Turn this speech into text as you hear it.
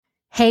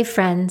Hey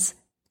friends,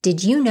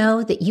 did you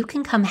know that you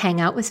can come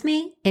hang out with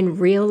me in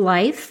real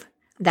life?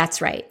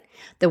 That's right.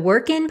 The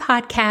Work In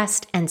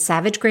podcast and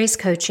Savage Grace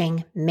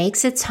Coaching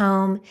makes its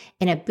home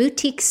in a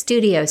boutique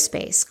studio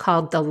space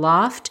called The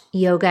Loft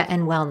Yoga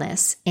and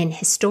Wellness in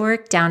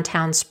historic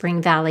downtown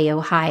Spring Valley,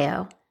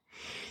 Ohio.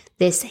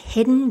 This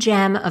hidden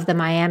gem of the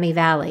Miami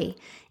Valley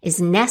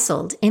is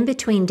nestled in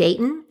between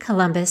Dayton,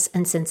 Columbus,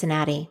 and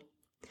Cincinnati.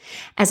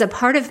 As a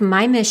part of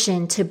my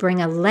mission to bring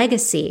a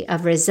legacy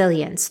of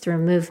resilience through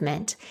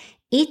movement,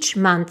 each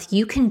month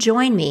you can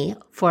join me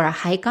for a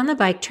hike on the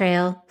bike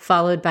trail,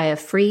 followed by a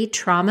free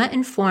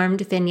trauma-informed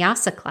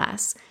vinyasa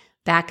class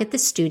back at the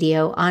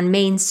studio on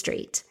Main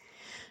Street.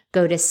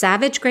 Go to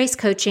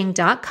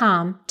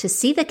savagegracecoaching.com to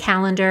see the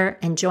calendar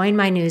and join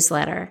my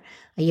newsletter,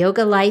 A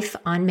Yoga Life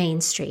on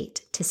Main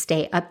Street, to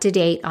stay up to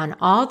date on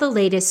all the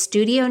latest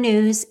studio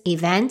news,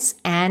 events,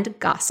 and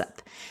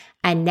gossip.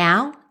 And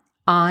now,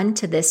 on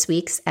to this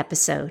week's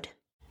episode.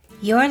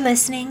 You're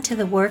listening to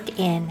The Work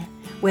In,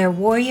 where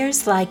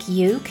warriors like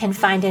you can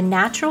find a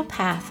natural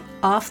path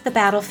off the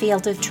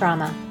battlefield of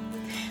trauma.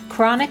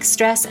 Chronic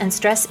stress and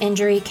stress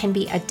injury can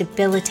be a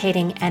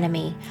debilitating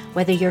enemy,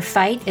 whether your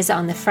fight is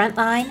on the front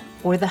line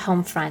or the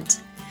home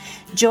front.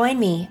 Join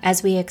me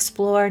as we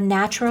explore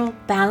natural,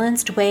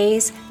 balanced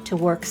ways to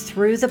work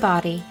through the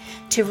body,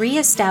 to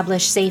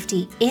reestablish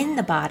safety in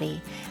the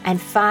body,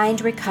 and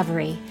find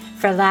recovery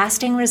for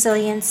lasting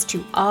resilience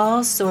to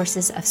all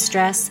sources of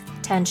stress,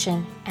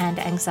 tension, and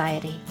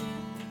anxiety.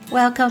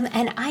 Welcome,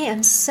 and I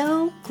am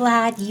so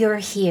glad you're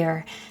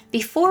here.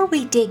 Before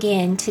we dig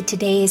into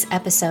today's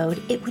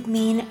episode, it would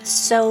mean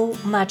so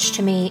much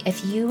to me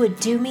if you would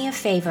do me a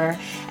favor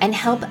and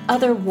help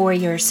other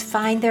warriors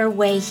find their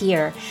way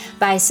here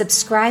by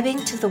subscribing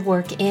to The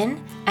Work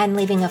In and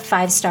leaving a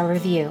 5-star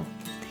review.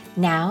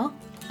 Now,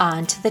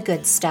 on to the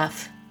good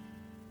stuff.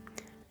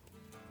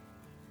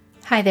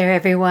 Hi there,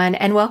 everyone,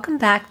 and welcome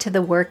back to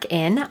The Work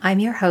In. I'm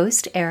your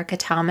host, Erica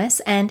Thomas,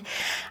 and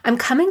I'm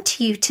coming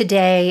to you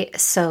today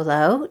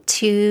solo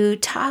to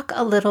talk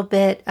a little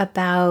bit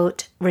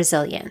about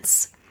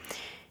resilience.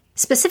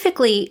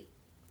 Specifically,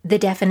 the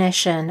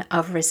definition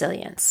of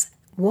resilience.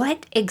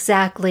 What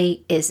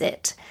exactly is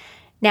it?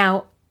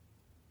 Now,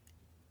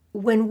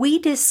 when we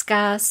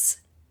discuss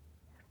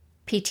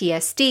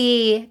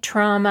PTSD,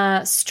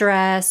 trauma,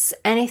 stress,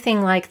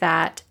 anything like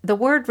that, the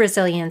word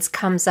resilience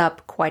comes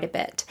up quite a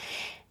bit.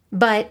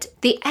 But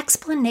the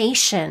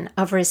explanation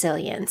of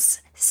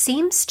resilience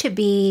seems to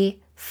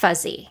be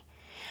fuzzy.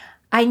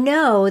 I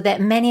know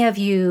that many of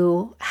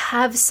you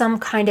have some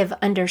kind of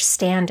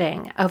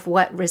understanding of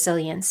what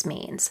resilience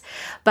means,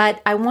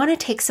 but I want to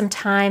take some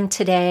time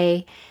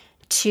today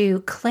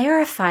to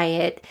clarify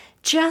it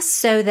just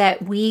so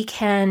that we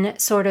can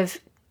sort of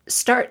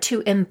start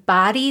to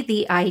embody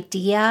the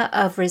idea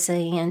of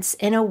resilience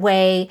in a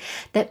way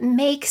that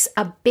makes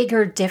a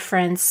bigger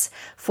difference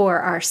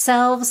for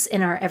ourselves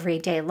in our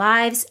everyday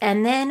lives,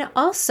 and then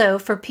also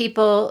for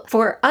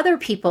other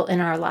people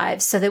in our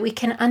lives, so that we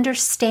can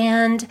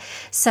understand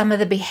some of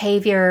the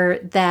behavior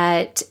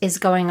that is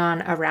going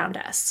on around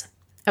us.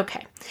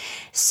 Okay,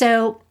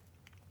 so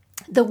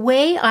the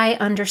way I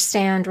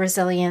understand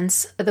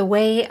resilience, the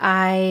way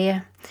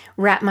I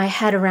wrap my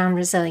head around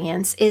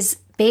resilience is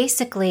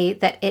basically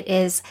that it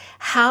is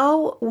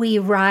how we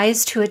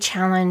rise to a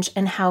challenge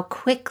and how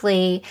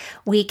quickly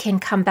we can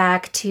come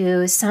back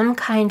to some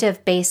kind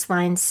of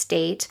baseline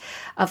state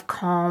of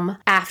calm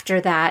after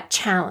that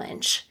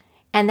challenge.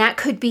 And that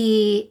could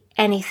be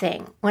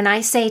anything. When I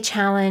say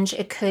challenge,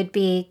 it could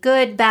be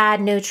good, bad,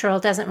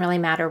 neutral, doesn't really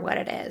matter what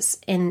it is.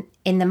 In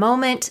the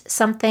moment,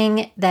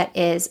 something that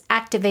is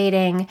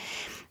activating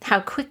how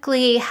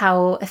quickly,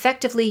 how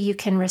effectively you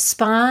can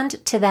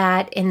respond to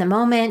that in the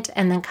moment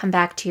and then come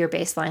back to your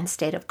baseline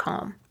state of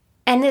calm.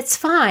 And it's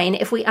fine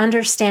if we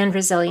understand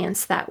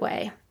resilience that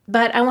way.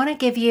 But I want to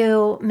give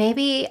you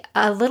maybe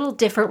a little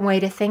different way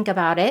to think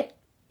about it.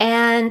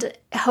 And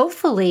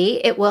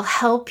hopefully it will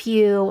help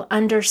you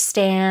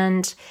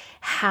understand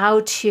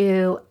how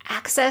to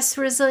access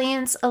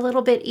resilience a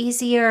little bit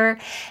easier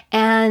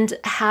and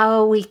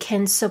how we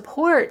can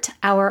support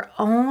our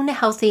own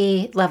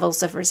healthy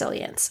levels of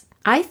resilience.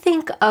 I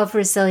think of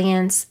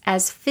resilience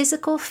as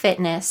physical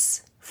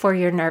fitness for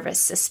your nervous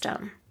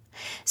system.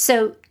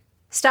 So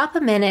stop a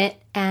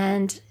minute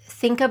and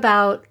think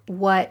about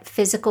what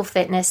physical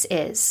fitness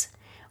is,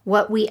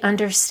 what we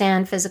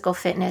understand physical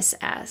fitness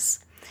as.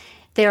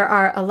 There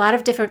are a lot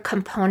of different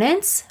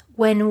components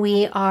when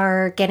we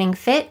are getting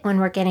fit,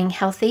 when we're getting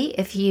healthy.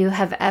 If you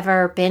have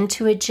ever been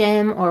to a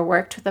gym or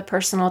worked with a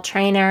personal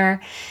trainer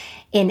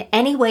in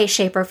any way,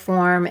 shape, or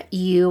form,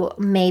 you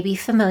may be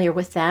familiar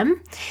with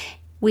them.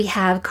 We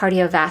have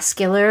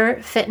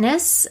cardiovascular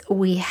fitness,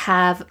 we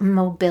have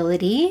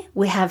mobility,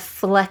 we have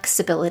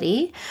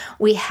flexibility,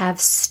 we have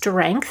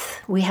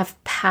strength, we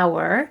have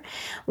power,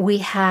 we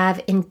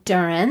have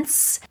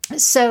endurance.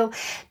 So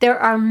there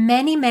are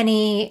many,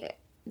 many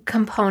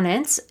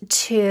components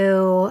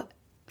to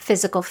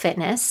physical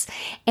fitness,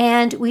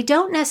 and we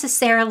don't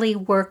necessarily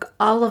work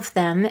all of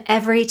them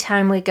every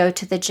time we go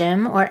to the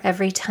gym or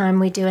every time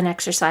we do an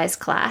exercise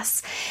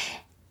class.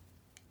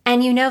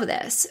 And you know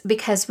this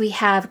because we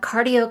have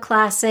cardio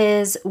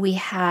classes, we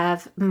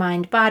have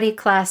mind-body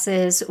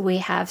classes, we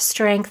have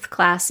strength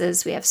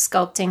classes, we have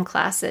sculpting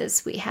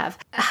classes, we have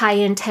high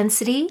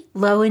intensity,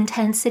 low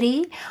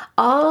intensity,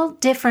 all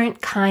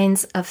different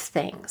kinds of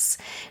things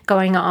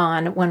going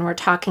on when we're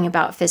talking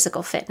about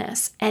physical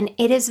fitness. And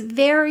it is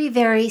very,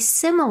 very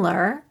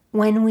similar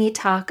when we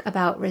talk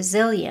about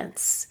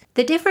resilience.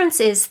 The difference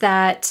is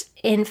that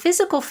in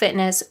physical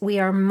fitness, we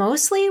are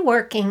mostly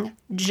working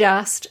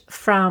just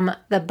from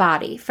the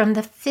body, from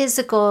the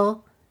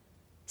physical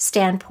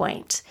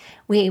standpoint.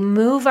 We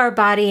move our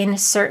body in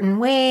certain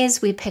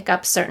ways. We pick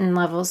up certain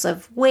levels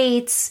of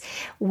weights.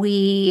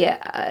 We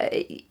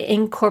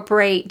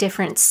incorporate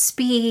different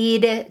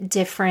speed,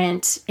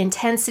 different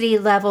intensity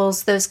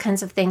levels, those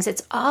kinds of things.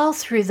 It's all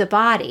through the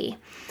body.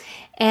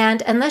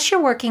 And unless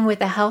you're working with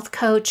a health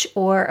coach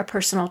or a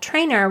personal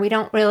trainer, we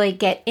don't really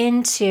get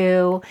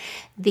into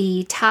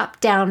the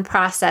top-down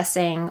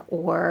processing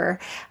or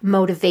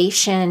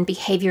motivation,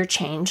 behavior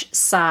change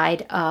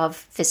side of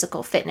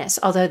physical fitness,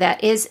 although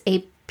that is a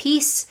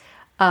piece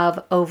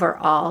of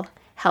overall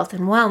health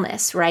and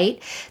wellness,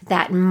 right?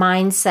 That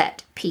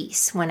mindset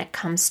piece when it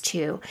comes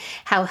to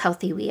how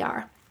healthy we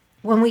are.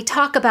 When we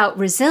talk about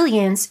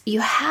resilience, you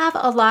have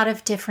a lot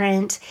of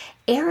different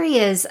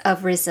areas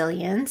of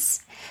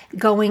resilience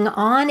going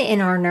on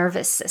in our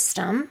nervous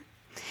system,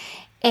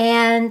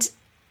 and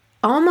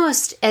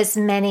almost as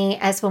many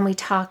as when we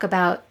talk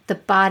about the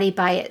body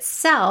by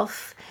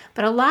itself.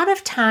 But a lot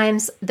of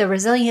times the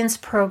resilience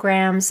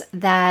programs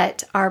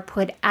that are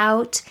put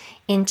out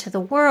into the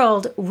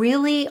world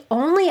really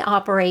only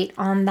operate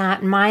on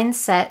that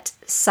mindset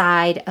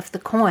side of the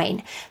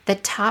coin, the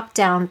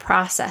top-down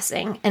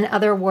processing. In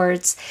other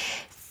words,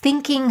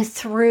 thinking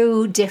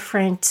through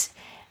different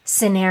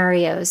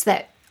scenarios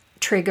that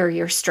trigger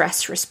your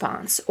stress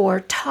response, or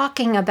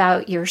talking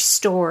about your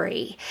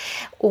story,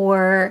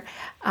 or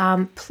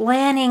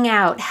planning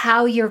out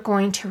how you're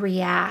going to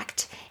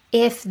react.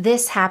 If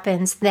this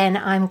happens, then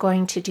I'm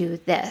going to do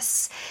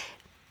this.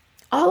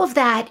 All of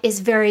that is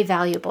very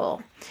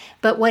valuable,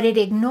 but what it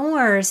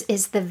ignores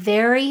is the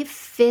very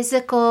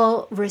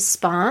physical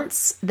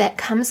response that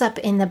comes up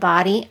in the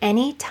body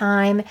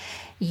anytime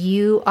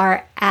you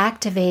are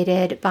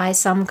activated by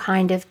some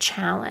kind of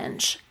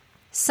challenge.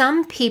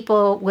 Some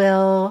people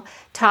will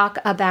talk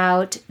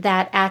about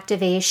that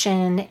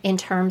activation in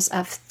terms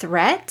of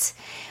threat,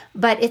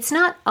 but it's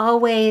not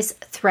always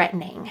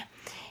threatening.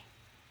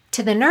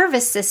 To the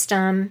nervous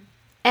system,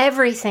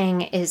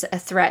 everything is a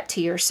threat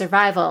to your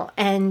survival,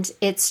 and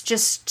it's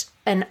just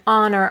an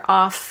on or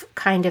off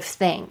kind of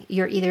thing.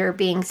 You're either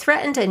being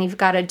threatened and you've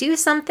got to do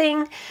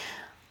something,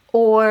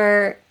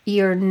 or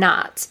you're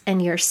not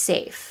and you're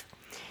safe.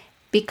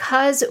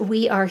 Because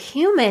we are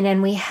human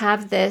and we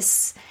have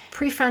this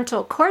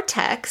prefrontal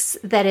cortex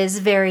that is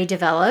very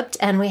developed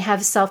and we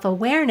have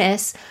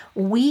self-awareness,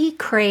 we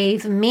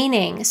crave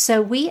meaning.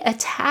 So we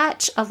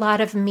attach a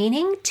lot of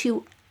meaning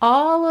to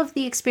all of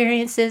the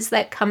experiences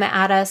that come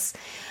at us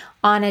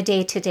on a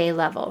day-to-day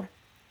level.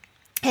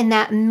 And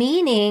that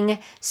meaning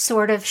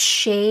sort of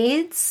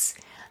shades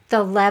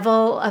the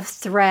level of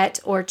threat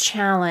or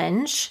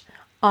challenge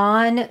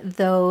on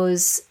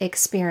those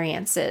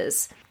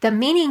experiences. The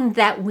meaning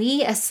that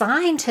we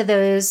assign to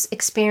those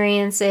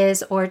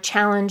experiences or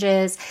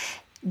challenges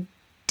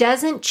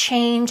doesn't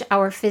change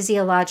our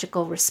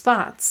physiological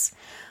response.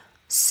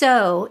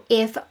 So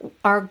if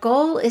our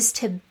goal is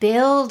to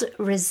build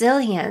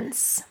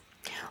resilience,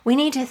 we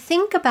need to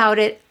think about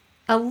it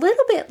a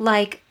little bit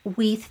like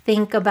we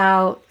think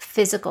about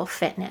physical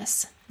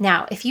fitness.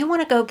 Now, if you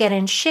want to go get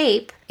in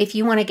shape, if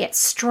you want to get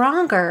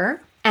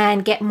stronger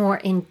and get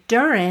more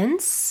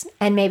endurance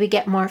and maybe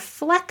get more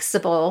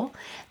flexible,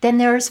 then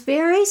there's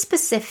very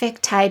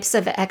specific types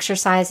of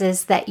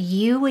exercises that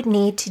you would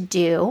need to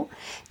do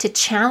to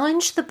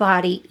challenge the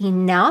body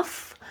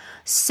enough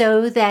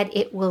so that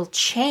it will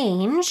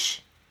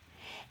change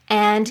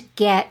and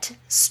get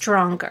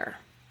stronger.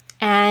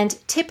 And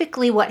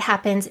typically what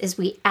happens is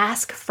we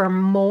ask for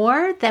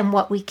more than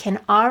what we can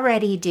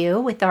already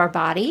do with our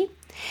body.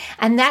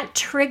 And that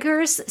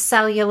triggers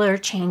cellular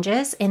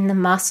changes in the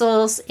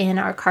muscles, in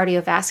our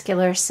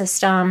cardiovascular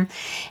system,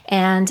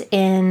 and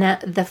in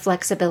the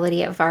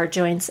flexibility of our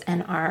joints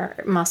and our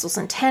muscles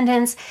and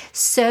tendons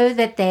so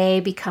that they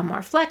become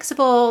more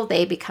flexible,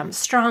 they become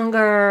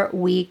stronger,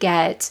 we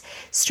get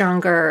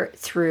stronger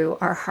through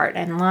our heart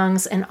and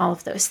lungs and all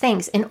of those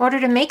things. In order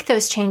to make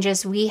those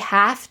changes, we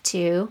have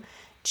to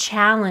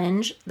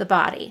challenge the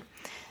body.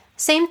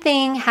 Same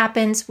thing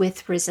happens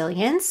with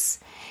resilience.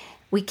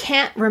 We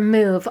can't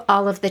remove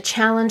all of the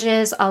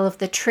challenges, all of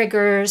the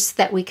triggers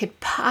that we could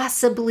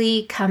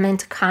possibly come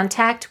into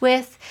contact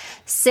with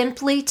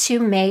simply to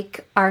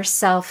make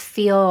ourselves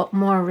feel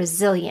more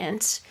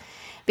resilient.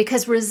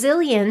 Because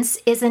resilience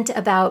isn't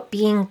about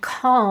being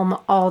calm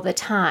all the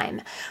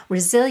time.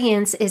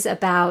 Resilience is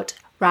about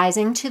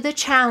rising to the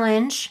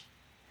challenge,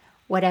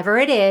 whatever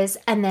it is,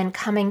 and then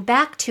coming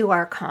back to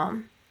our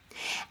calm.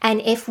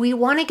 And if we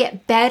want to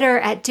get better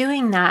at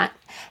doing that,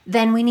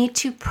 then we need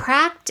to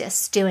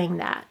practice doing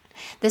that.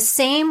 The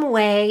same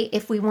way,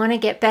 if we want to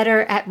get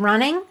better at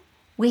running,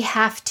 we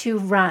have to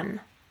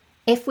run.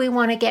 If we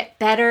want to get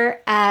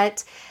better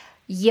at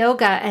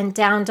yoga and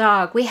down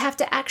dog, we have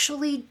to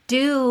actually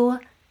do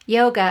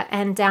yoga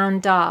and down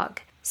dog.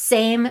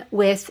 Same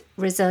with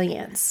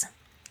resilience.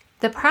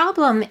 The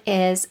problem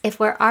is if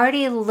we're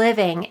already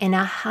living in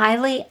a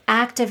highly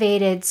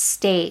activated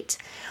state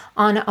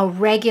on a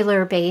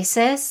regular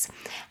basis,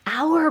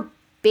 our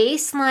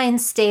baseline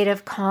state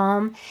of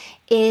calm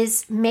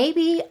is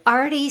maybe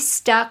already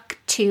stuck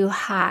too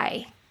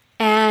high.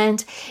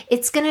 And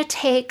it's going to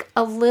take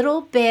a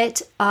little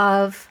bit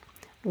of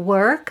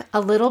work, a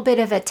little bit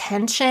of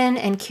attention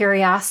and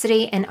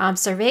curiosity and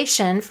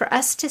observation for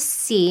us to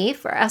see,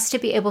 for us to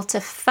be able to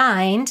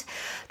find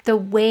the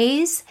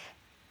ways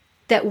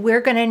that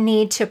we're going to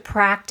need to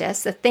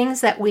practice, the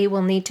things that we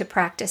will need to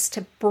practice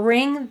to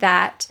bring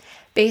that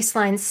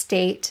baseline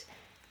state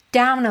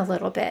down a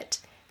little bit,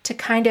 to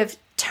kind of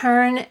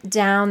turn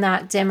down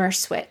that dimmer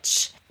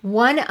switch.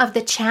 One of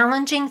the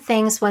challenging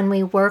things when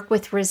we work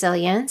with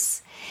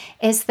resilience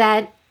is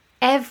that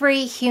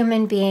every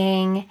human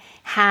being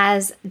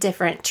has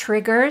different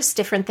triggers,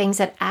 different things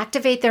that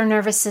activate their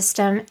nervous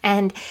system,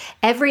 and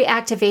every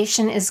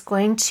activation is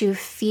going to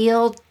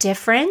feel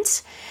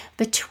different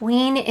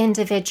between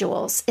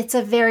individuals. It's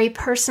a very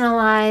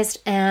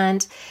personalized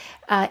and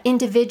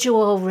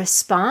individual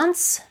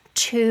response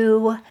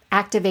to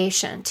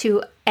activation,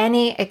 to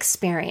any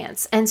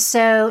experience. And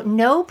so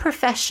no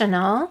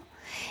professional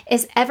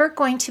is ever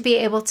going to be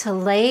able to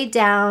lay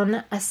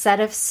down a set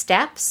of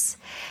steps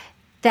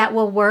that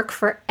will work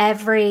for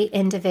every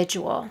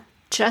individual.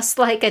 Just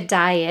like a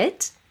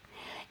diet,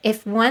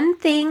 if one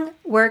thing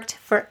worked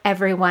for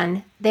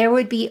everyone, there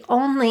would be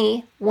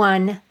only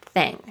one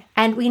thing.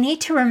 And we need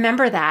to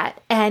remember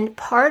that. And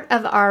part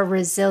of our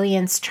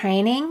resilience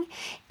training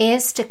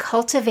is to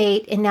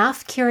cultivate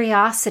enough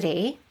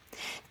curiosity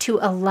to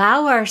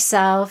allow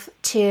ourselves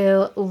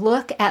to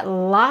look at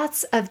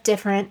lots of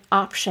different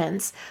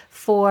options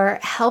for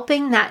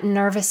helping that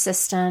nervous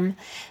system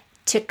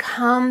to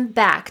come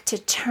back, to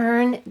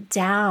turn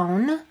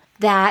down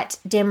that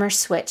dimmer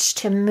switch,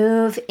 to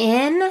move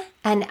in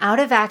and out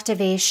of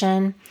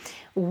activation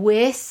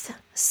with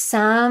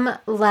some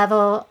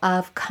level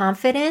of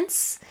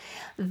confidence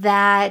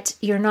that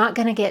you're not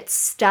going to get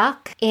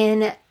stuck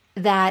in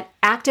that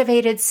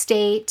activated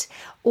state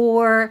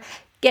or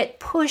get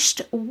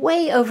pushed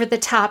way over the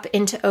top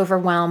into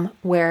overwhelm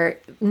where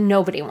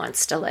nobody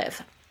wants to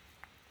live.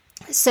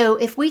 So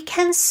if we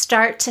can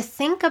start to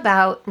think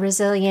about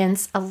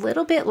resilience a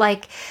little bit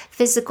like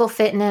physical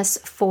fitness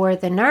for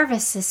the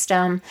nervous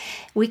system,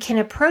 we can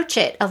approach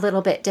it a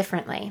little bit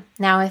differently.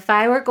 Now, if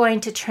I were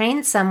going to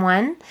train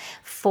someone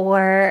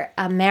for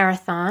a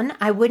marathon,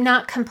 I would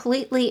not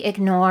completely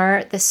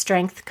ignore the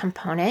strength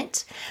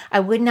component. I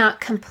would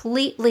not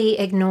completely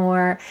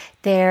ignore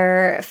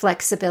their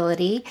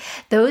flexibility.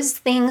 Those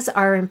things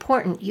are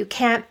important. You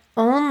can't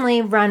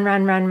only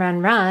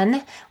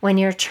run when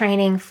you're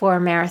training for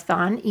a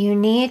marathon. You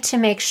need to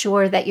make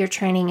sure that your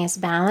training is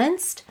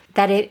balanced,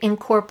 that it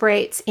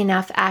incorporates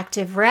enough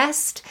active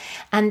rest,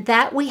 and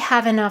that we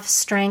have enough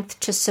strength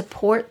to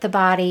support the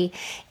body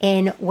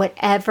in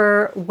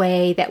whatever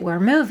way that we're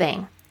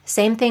moving.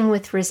 Same thing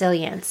with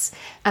resilience.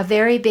 A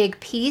very big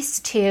piece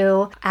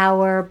to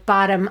our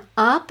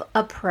bottom-up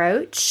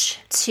approach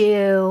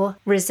to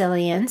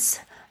resilience,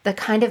 the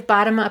kind of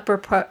bottom-up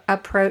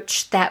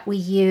approach that we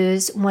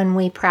use when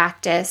we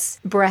practice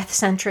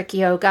breath-centric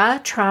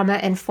yoga,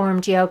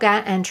 trauma-informed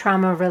yoga, and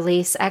trauma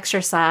release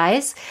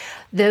exercise.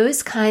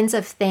 Those kinds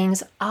of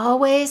things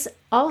always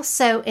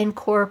also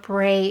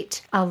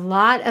incorporate a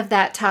lot of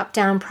that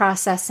top-down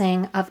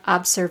processing of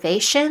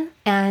observation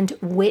and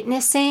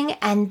witnessing,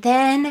 and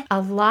then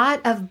a lot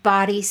of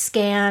body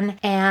scan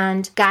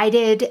and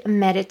guided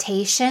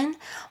meditation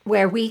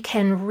where we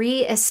can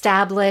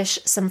reestablish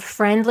some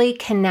friendly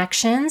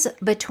connections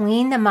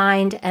between the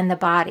mind and the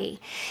body.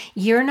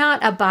 You're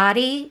not a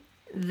body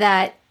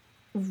that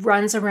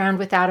runs around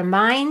without a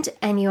mind,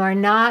 and you are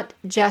not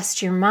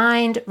just your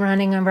mind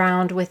running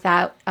around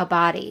without a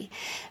body.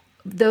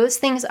 Those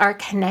things are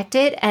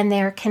connected, and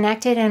they're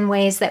connected in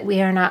ways that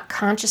we are not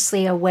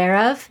consciously aware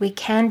of. We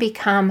can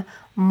become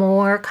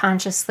more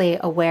consciously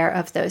aware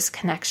of those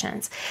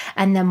connections.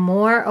 And the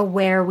more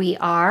aware we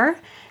are,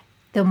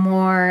 the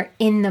more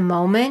in the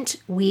moment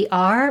we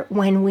are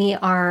when we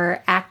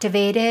are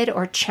activated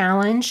or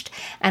challenged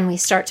and we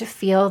start to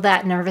feel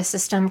that nervous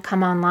system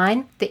come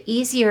online, the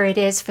easier it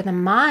is for the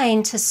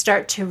mind to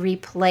start to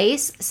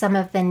replace some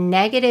of the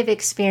negative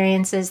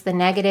experiences, the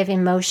negative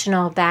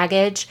emotional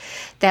baggage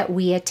that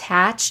we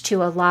attach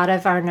to a lot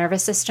of our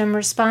nervous system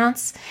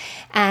response.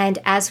 And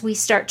as we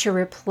start to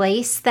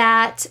replace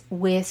that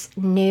with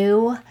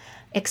new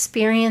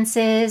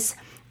experiences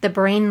the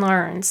brain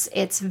learns.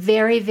 It's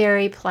very,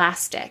 very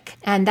plastic.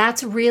 And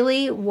that's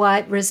really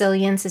what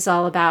resilience is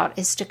all about,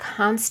 is to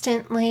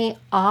constantly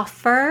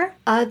offer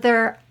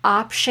other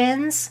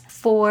options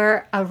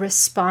for a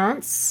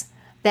response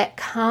that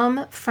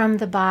come from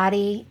the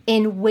body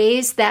in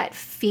ways that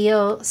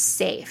feel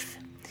safe.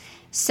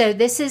 So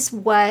this is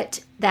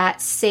what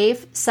that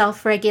safe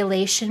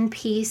self-regulation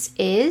piece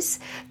is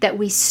that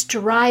we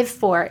strive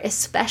for,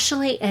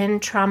 especially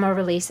in trauma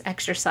release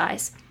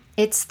exercise.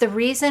 It's the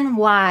reason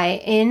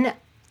why in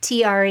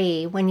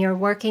TRE, when you're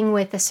working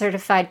with a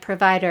certified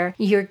provider,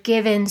 you're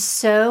given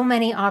so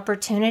many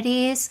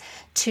opportunities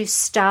to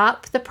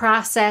stop the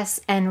process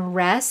and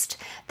rest.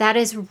 That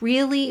is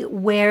really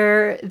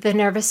where the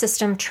nervous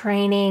system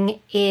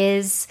training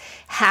is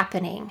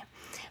happening.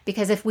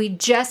 Because if we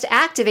just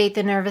activate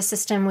the nervous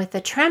system with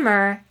the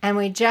tremor and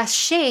we just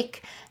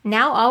shake,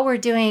 now all we're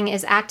doing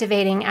is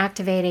activating.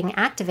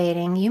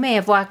 You may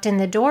have walked in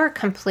the door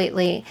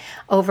completely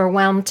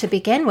overwhelmed to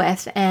begin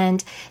with,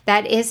 and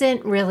that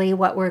isn't really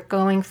what we're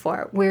going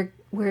for. We're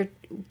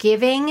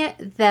giving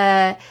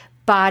the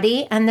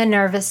body and the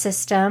nervous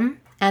system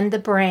and the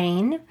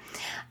brain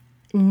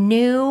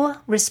new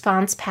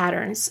response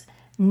patterns,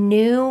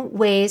 new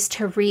ways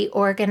to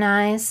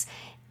reorganize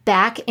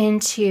back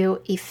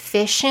into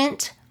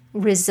efficient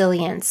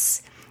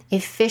resilience,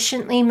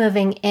 efficiently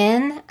moving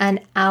in and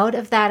out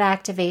of that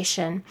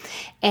activation.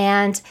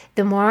 And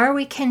the more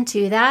we can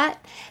do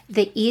that,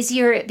 the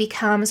easier it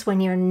becomes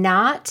when you're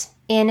not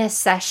in a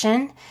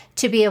session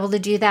to be able to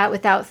do that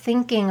without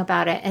thinking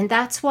about it. And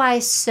that's why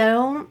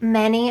so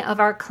many of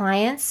our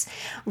clients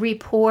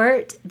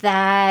report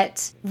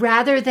that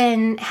rather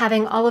than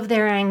having all of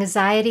their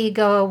anxiety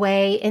go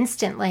away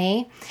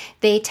instantly,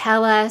 they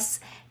tell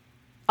us,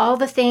 all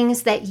the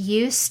things that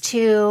used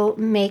to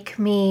make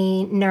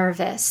me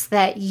nervous,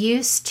 that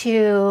used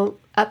to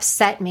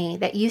upset me,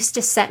 that used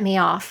to set me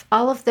off,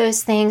 all of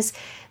those things,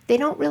 they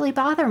don't really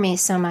bother me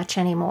so much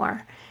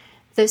anymore.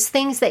 Those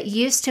things that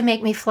used to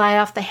make me fly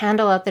off the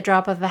handle at the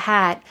drop of a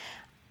hat,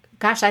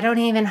 gosh, I don't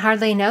even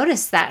hardly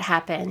notice that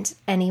happened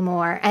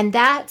anymore. And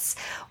that's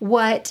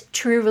what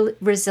true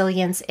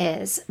resilience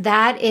is.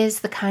 That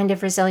is the kind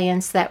of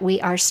resilience that we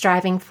are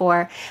striving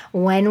for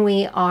when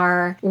we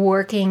are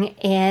working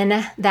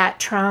in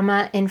that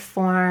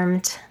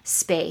trauma-informed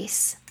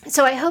space.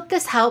 So I hope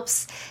this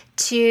helps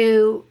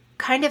to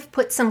kind of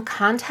put some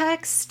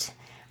context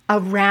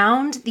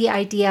around the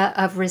idea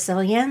of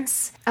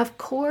resilience. Of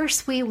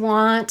course, we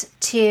want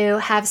to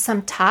have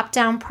some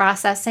top-down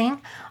processing.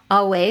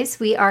 Always,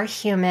 we are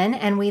human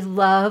and we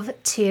love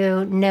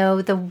to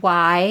know the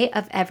why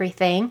of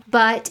everything,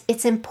 but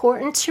it's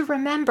important to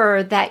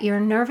remember that your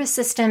nervous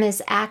system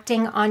is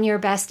acting on your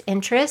best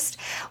interest,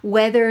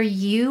 whether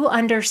you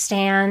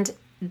understand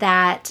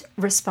that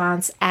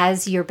response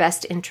as your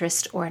best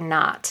interest or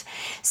not.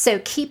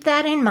 So keep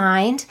that in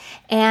mind.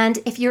 And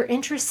if you're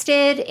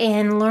interested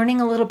in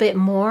learning a little bit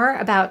more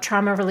about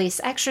trauma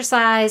release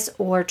exercise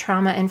or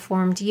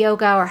trauma-informed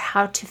yoga or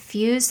how to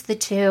fuse the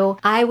two,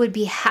 I would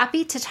be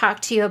happy to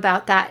talk to you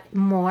about that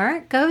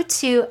more. Go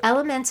to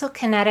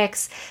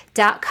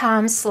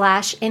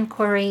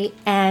elementalkinetics.com/inquiry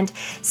and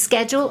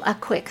schedule a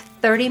quick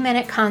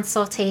 30-minute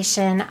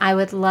consultation. I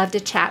would love to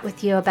chat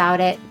with you about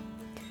it.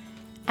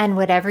 And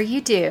whatever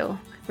you do,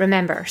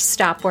 remember,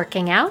 stop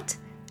working out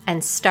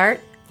and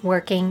start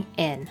working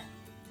in.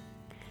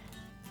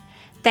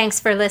 Thanks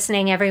for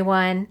listening,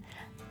 everyone.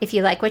 If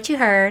you like what you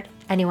heard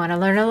and you want to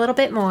learn a little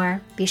bit more,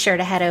 be sure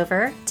to head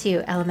over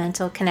to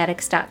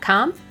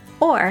elementalkinetics.com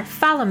or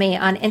follow me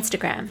on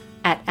Instagram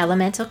at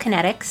Elemental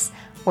Kinetics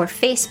or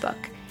Facebook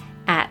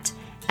at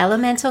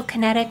Elemental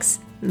Kinetics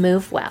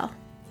Move Well.